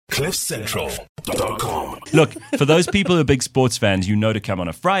CliffCentral.com. Look, for those people who are big sports fans, you know to come on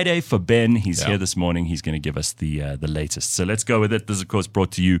a Friday. For Ben, he's here this morning. He's going to give us the latest. So let's go with it. This is, of course,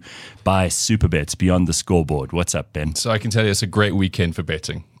 brought to you by Superbets Beyond the Scoreboard. What's up, Ben? So I can tell you it's a great weekend for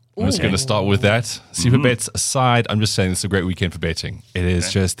betting. I'm just going to start with that. Superbets aside, I'm just saying it's a great weekend for betting. It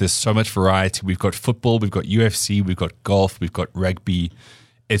is just, there's so much variety. We've got football, we've got UFC, we've got golf, we've got rugby.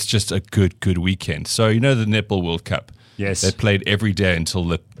 It's just a good weekend. So, you know the Netball World Cup? Yes. They played every day until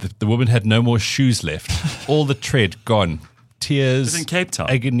the woman had no more shoes left. All the tread gone. Tears. It was in Cape Town.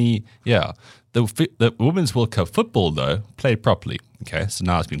 Agony. Yeah. The Women's World Cup football, though, played properly. Okay, so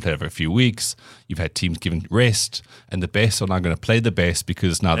now it's been played over a few weeks. You've had teams given rest, and the best are now going to play the best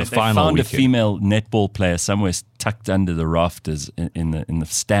because it's now the final found weekend. A female netball player somewhere tucked under the rafters in the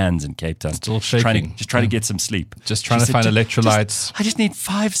stands in Cape Town. Still shaking. Trying to get some sleep. Just trying to find electrolytes. I just need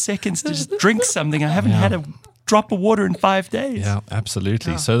 5 seconds to just drink something. I haven't had a drop of water in 5 days. Yeah,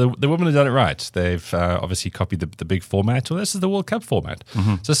 absolutely. So the women have done it right. They've obviously copied the big format. Well, this is the World Cup format.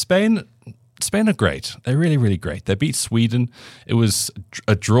 So Spain are great. They're really, really great. They beat Sweden. It was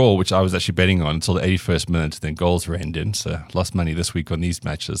a draw, which I was actually betting on until the 81st minute. Then goals rained in, so lost money this week on these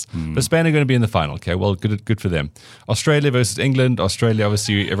matches. But Spain are going to be in the final. Okay, well, good for them. Australia versus England. Australia,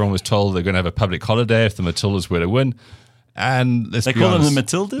 obviously, everyone was told they're going to have a public holiday if the Matildas were to win. And let's be honest, they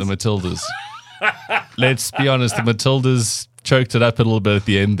call them the Matildas? The Matildas. Let's be honest, the Matildas choked it up a little bit at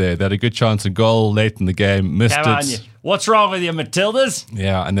the end there. They had a good chance of goal late in the game, missed it. What's wrong with you, Matildas?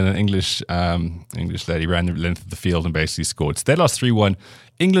 Yeah, and then an English lady ran the length of the field and basically scored. So they lost 3-1.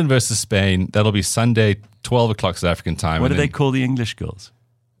 England versus Spain. That'll be Sunday, 12 o'clock South African time. What do they call the English girls?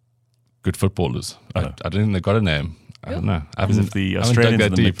 Good footballers. I don't think they've got a name. I don't know. Because if the Australians are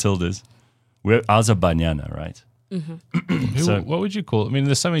the Matildas, we're Azerbaijana, right? So, what would you call it? I mean,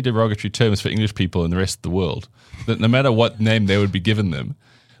 there's so many derogatory terms for English people in the rest of the world that no matter what name they would be given them,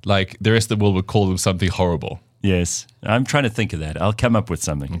 like the rest of the world would call them something horrible. Yes, I'm trying to think of that. I'll come up with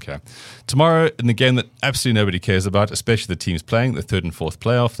something. Okay. Tomorrow, in the game that absolutely nobody cares about, especially the teams playing, the third and fourth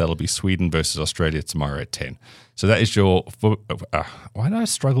playoff, that'll be Sweden versus Australia tomorrow at 10. So that is your, why do I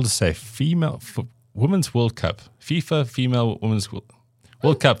struggle to say Women's World Cup? FIFA Female Women's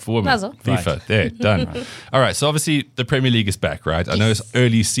World Cup for women. FIFA. Right. There, done. All right, so obviously the Premier League is back, right? I know it's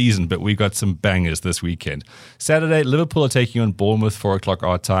early season, but we got some bangers this weekend. Saturday, Liverpool are taking on Bournemouth, 4 o'clock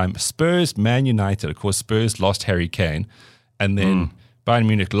our time. Spurs, Man United. Of course, Spurs lost Harry Kane, and then Bayern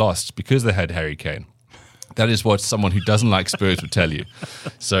Munich lost because they had Harry Kane. That is what someone who doesn't like Spurs would tell you.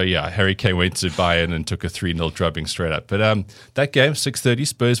 So, yeah, Harry Kane went to Bayern and took a 3-0 drubbing straight up. But that game, 6:30,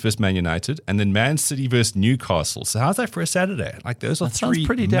 Spurs versus Man United, and then Man City versus Newcastle. So how's that for a Saturday? Like, those are three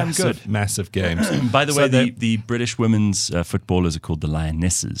pretty damn good. Massive games. By the way, the British women's footballers are called the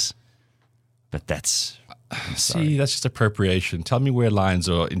Lionesses. But that's... See, that's just appropriation. Tell me where lions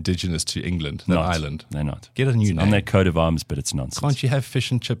are indigenous to England, that island. They're not. Get a new name. On their coat of arms, but it's nonsense. Can't you have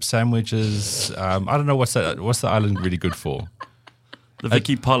fish and chip sandwiches? I don't know, what's the island really good for? The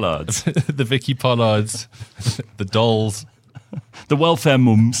Vicky Pollards. The Vicky Pollards. The dolls. The welfare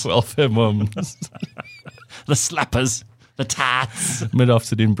mums. Welfare mums. The slappers. The tats.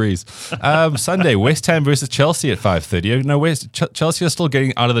 Mid-afternoon breeze. Sunday, West Ham versus Chelsea at 5:30. No, Chelsea are still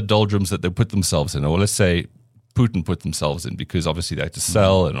getting out of the doldrums that they put themselves in, or let's say Putin put themselves in, because obviously they had to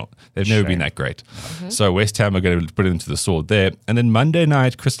sell and they've never been that great. So West Ham are going to put into the sword there. And then Monday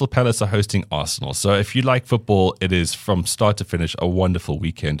night, Crystal Palace are hosting Arsenal. So if you like football, it is from start to finish a wonderful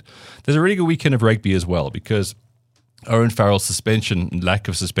weekend. There's a really good weekend of rugby as well, because Owen Farrell's suspension and lack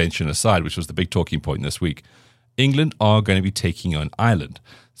of suspension aside, which was the big talking point this week, England are going to be taking on Ireland.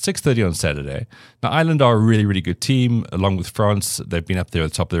 6:30 on Saturday. Now, Ireland are a really, really good team, along with France. They've been up there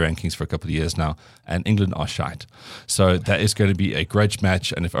at the top of the rankings for a couple of years now, and England are shite. So that is going to be a grudge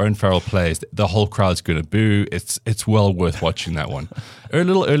match, and if Owen Farrell plays, the whole crowd's going to boo. It's well worth watching that one. A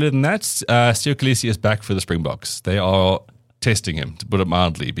little earlier than that, Stuart Khaleesi is back for the Springboks. They are testing him, to put it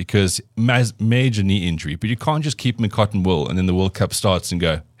mildly, because major knee injury, but you can't just keep him in cotton wool and then the World Cup starts and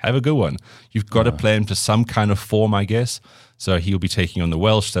go, have a good one. You've got to play him to some kind of form, I guess. So he'll be taking on the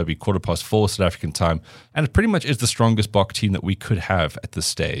Welsh. That'll be 4:15 South African time. And it pretty much is the strongest Bok team that we could have at this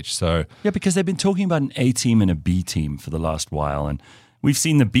stage. So yeah, because they've been talking about an A team and a B team for the last while, and we've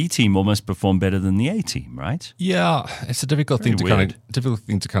seen the B team almost perform better than the A team, right? Yeah, it's a difficult thing to kind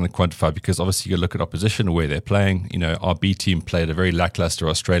of quantify, because obviously you look at opposition or where they're playing. You know, our B team played a very lackluster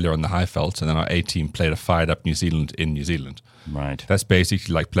Australia on the Highveld, and then our A team played a fired up New Zealand in New Zealand. Right. That's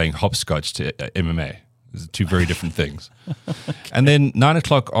basically like playing hopscotch to MMA. These are two very different things. And then 9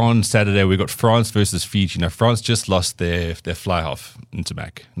 o'clock on Saturday, we got France versus Fiji. Now, France just lost their fly-half,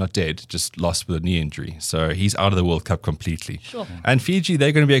 Intermac. Not dead, just lost with a knee injury. So he's out of the World Cup completely. Sure. And Fiji,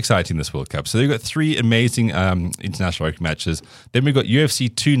 they're going to be exciting this World Cup. So they've got 3 amazing international rugby matches. Then we've got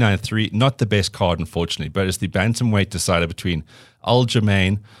UFC 293, not the best card, unfortunately, but it's the bantamweight decider between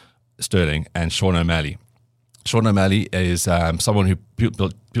Aljamain Sterling and Sean O'Malley. Sean O'Malley is someone who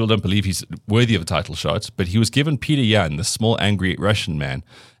people don't believe he's worthy of a title shot, but he was given Peter Yan, the small, angry Russian man,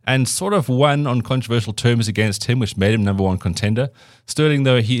 and sort of won on controversial terms against him, which made him number 1 contender. Sterling,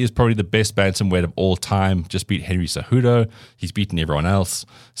 though, he is probably the best bantamweight of all time. Just beat Henry Cejudo. He's beaten everyone else.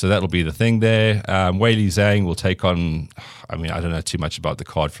 So that'll be the thing there. Weili Zhang will take on, I don't know too much about the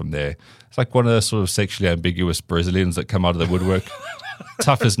card from there. It's like one of the sort of sexually ambiguous Brazilians that come out of the woodwork.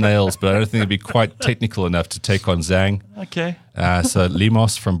 Tough as nails, but I don't think it'd be quite technical enough to take on Zhang. Okay. So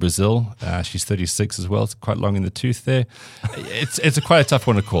Limos from Brazil, she's 36 as well. It's quite long in the tooth there. It's quite a tough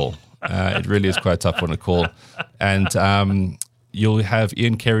one to call. It really is quite a tough one to call. And you'll have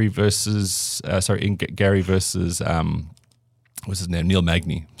Ian Gary versus what's his name? Neil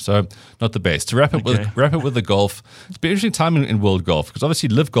Magny. So not the best. To wrap it with the golf, it's been an interesting time in world golf because obviously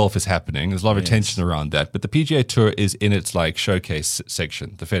Live Golf is happening. There's a lot of attention around that, but the PGA Tour is in its like showcase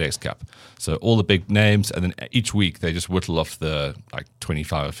section, the FedEx Cup. So all the big names, and then each week they just whittle off the like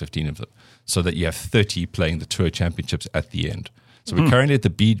 25 or 15 of them, so that you have 30 playing the Tour Championships at the end. So we're currently at the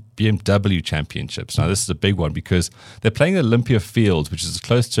BMW Championships. Now, this is a big one because they're playing at Olympia Fields, which is as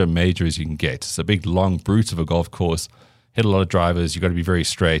close to a major as you can get. It's a big, long brute of a golf course. Hit a lot of drivers. You've got to be very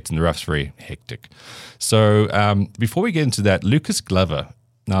straight, and the rough's very hectic. So before we get into that, Lucas Glover.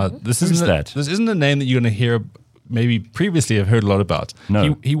 Now, this isn't a name that you're going to hear maybe previously have heard a lot about.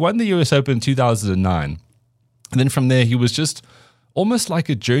 No. He won the US Open in 2009. And then from there, he was just almost like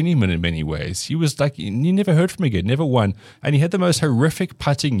a journeyman in many ways. He was like, you never heard from him again, never won. And he had the most horrific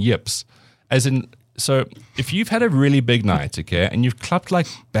putting yips. As in, so if you've had a really big night, okay, and you've clapped like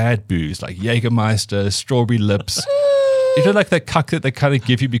bad booze, like Jägermeister, Strawberry Lips, you know, like that cuck that they kind of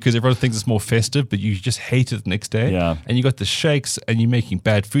give you because everyone thinks it's more festive, but you just hate it the next day. Yeah. And you got the shakes and you're making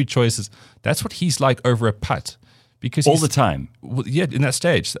bad food choices. That's what he's like over a putt. Because all the time. Well, yeah, in that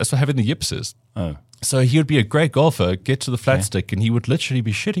stage. That's what having the yips is. Oh. So he would be a great golfer, get to the flat stick, and he would literally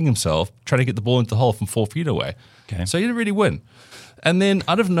be shitting himself trying to get the ball into the hole from 4 feet away. Okay. So he didn't really win. And then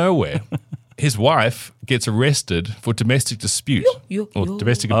out of nowhere, his wife gets arrested for domestic dispute. Or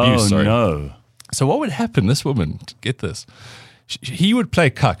domestic abuse, sorry. Oh, no. So what would happen? This woman, get this, he would play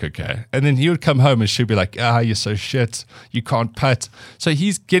cuck, okay? And then he would come home and she'd be like, you're so shit. You can't putt. So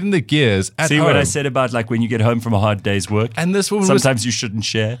he's getting the gears at home. See what I said about like when you get home from a hard day's work? And this woman sometimes you shouldn't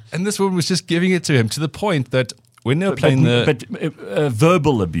share. And this woman was just giving it to him to the point that when they were playing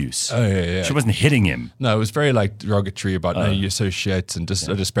verbal abuse. Oh, yeah. She wasn't hitting him. No, it was very like derogatory about, no, you're so shit and just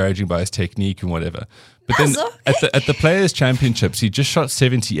disparaging by his technique and whatever. But then at the Players' Championships, he just shot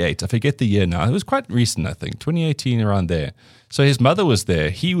 78. I forget the year now. It was quite recent, I think, 2018, around there. So his mother was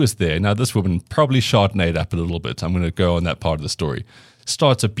there. He was there. Now, this woman probably Chardonnayed up a little bit. I'm going to go on that part of the story.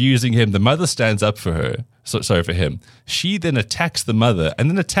 Starts abusing him. The mother stands up for her. Sorry, for him. She then attacks the mother and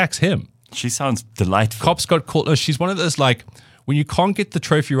then attacks him. She sounds delightful. Cops got called. No, she's one of those, like, when you can't get the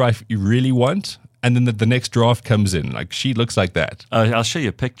trophy wife you really want, and then the next draft comes in. Like, she looks like that. I'll show you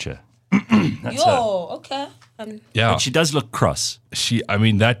a picture. Okay. Yeah. But she does look cross.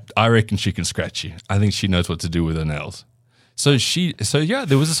 I reckon she can scratch you. I think she knows what to do with her nails. So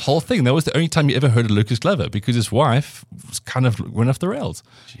there was this whole thing. That was the only time you ever heard of Lucas Glover because his wife was kind of went off the rails.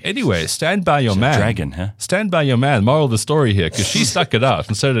 Jesus. Anyway, stand by your man. Dragon, huh? Stand by your man. Moral of the story here, because she stuck it out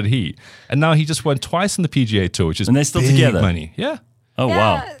and so did he. And now he just won twice in the PGA Tour, which is and they're still big together. Money. Yeah. Oh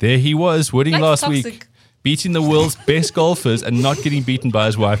wow. There he was winning last toxic. week. Beating the world's best golfers and not getting beaten by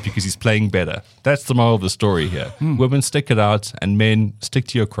his wife because he's playing better. That's the moral of the story here. Women, stick it out, and men, stick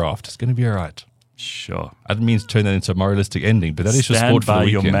to your craft. It's going to be all right. Sure. I didn't mean to turn that into a moralistic ending, but that is your sport for the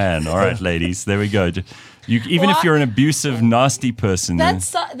weekend. Stand by your man. All right, ladies. There we go. Even if you're an abusive, nasty person.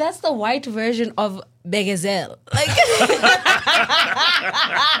 That's the white version of Begazelle. Like,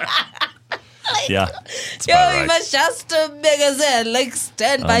 yeah. You must just Begazelle. Like,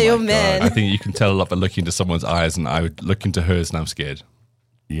 stand by your man. I think you can tell a lot by looking into someone's eyes, and I would look into hers, and I'm scared.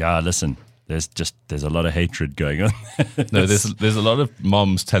 Yeah, listen. There's a lot of hatred going on. No, there's a lot of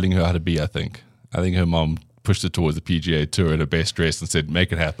moms telling her how to be, I think her mom pushed her towards the PGA Tour in her best dress and said,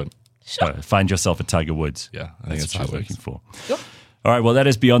 make it happen. Sure. Find yourself a Tiger Woods. Yeah, I think that's what how she's it looking works. for. Sure. All right, well, that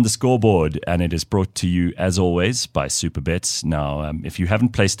is Beyond the Scoreboard, and it is brought to you, as always, by Superbets. Now, if you haven't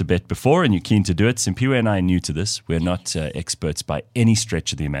placed a bet before and you're keen to do it, Simpiwe and I are new to this. We're not experts by any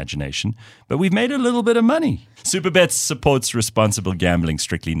stretch of the imagination, but we've made a little bit of money. Superbets supports responsible gambling,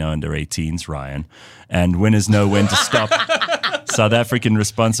 strictly no under 18s, Ryan, and winners know when to stop. South African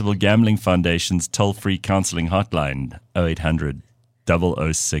Responsible Gambling Foundation's toll-free counseling hotline, 0800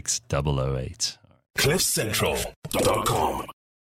 006 008. CliffCentral.com